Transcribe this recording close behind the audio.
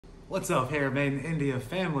What's up, hair Maiden India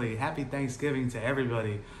family? Happy Thanksgiving to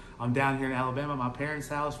everybody. I'm down here in Alabama at my parents'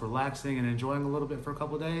 house, relaxing and enjoying a little bit for a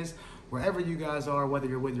couple days. Wherever you guys are, whether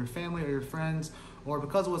you're with your family or your friends, or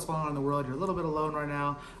because of what's going on in the world, you're a little bit alone right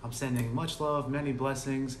now, I'm sending much love, many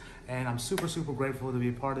blessings, and I'm super grateful to be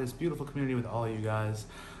a part of this beautiful community with all of you guys.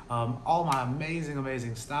 All my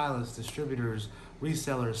amazing stylists, distributors,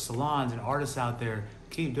 resellers, salons, and artists out there,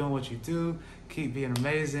 keep doing what you do, keep being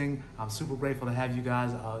amazing. I'm super grateful to have you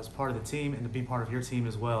guys as part of the team and to be part of your team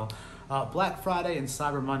as well. Black Friday and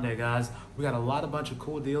Cyber Monday, guys. We got a bunch of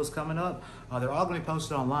cool deals coming up. They're all going to be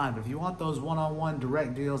posted online, but if you want those one-on-one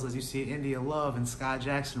direct deals, as you see India Love and Sky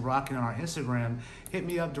Jackson rocking on our Instagram, hit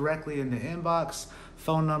me up directly in the inbox.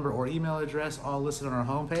 Phone number or email address all listed on our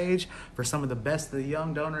homepage for some of the best of the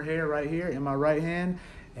young donor hair right here in my right hand,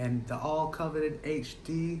 and the all coveted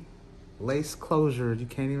HD lace closure. You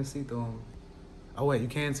can't even see through them. Oh wait, you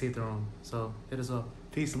can see through them. So hit us up.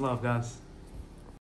 Peace and love, guys.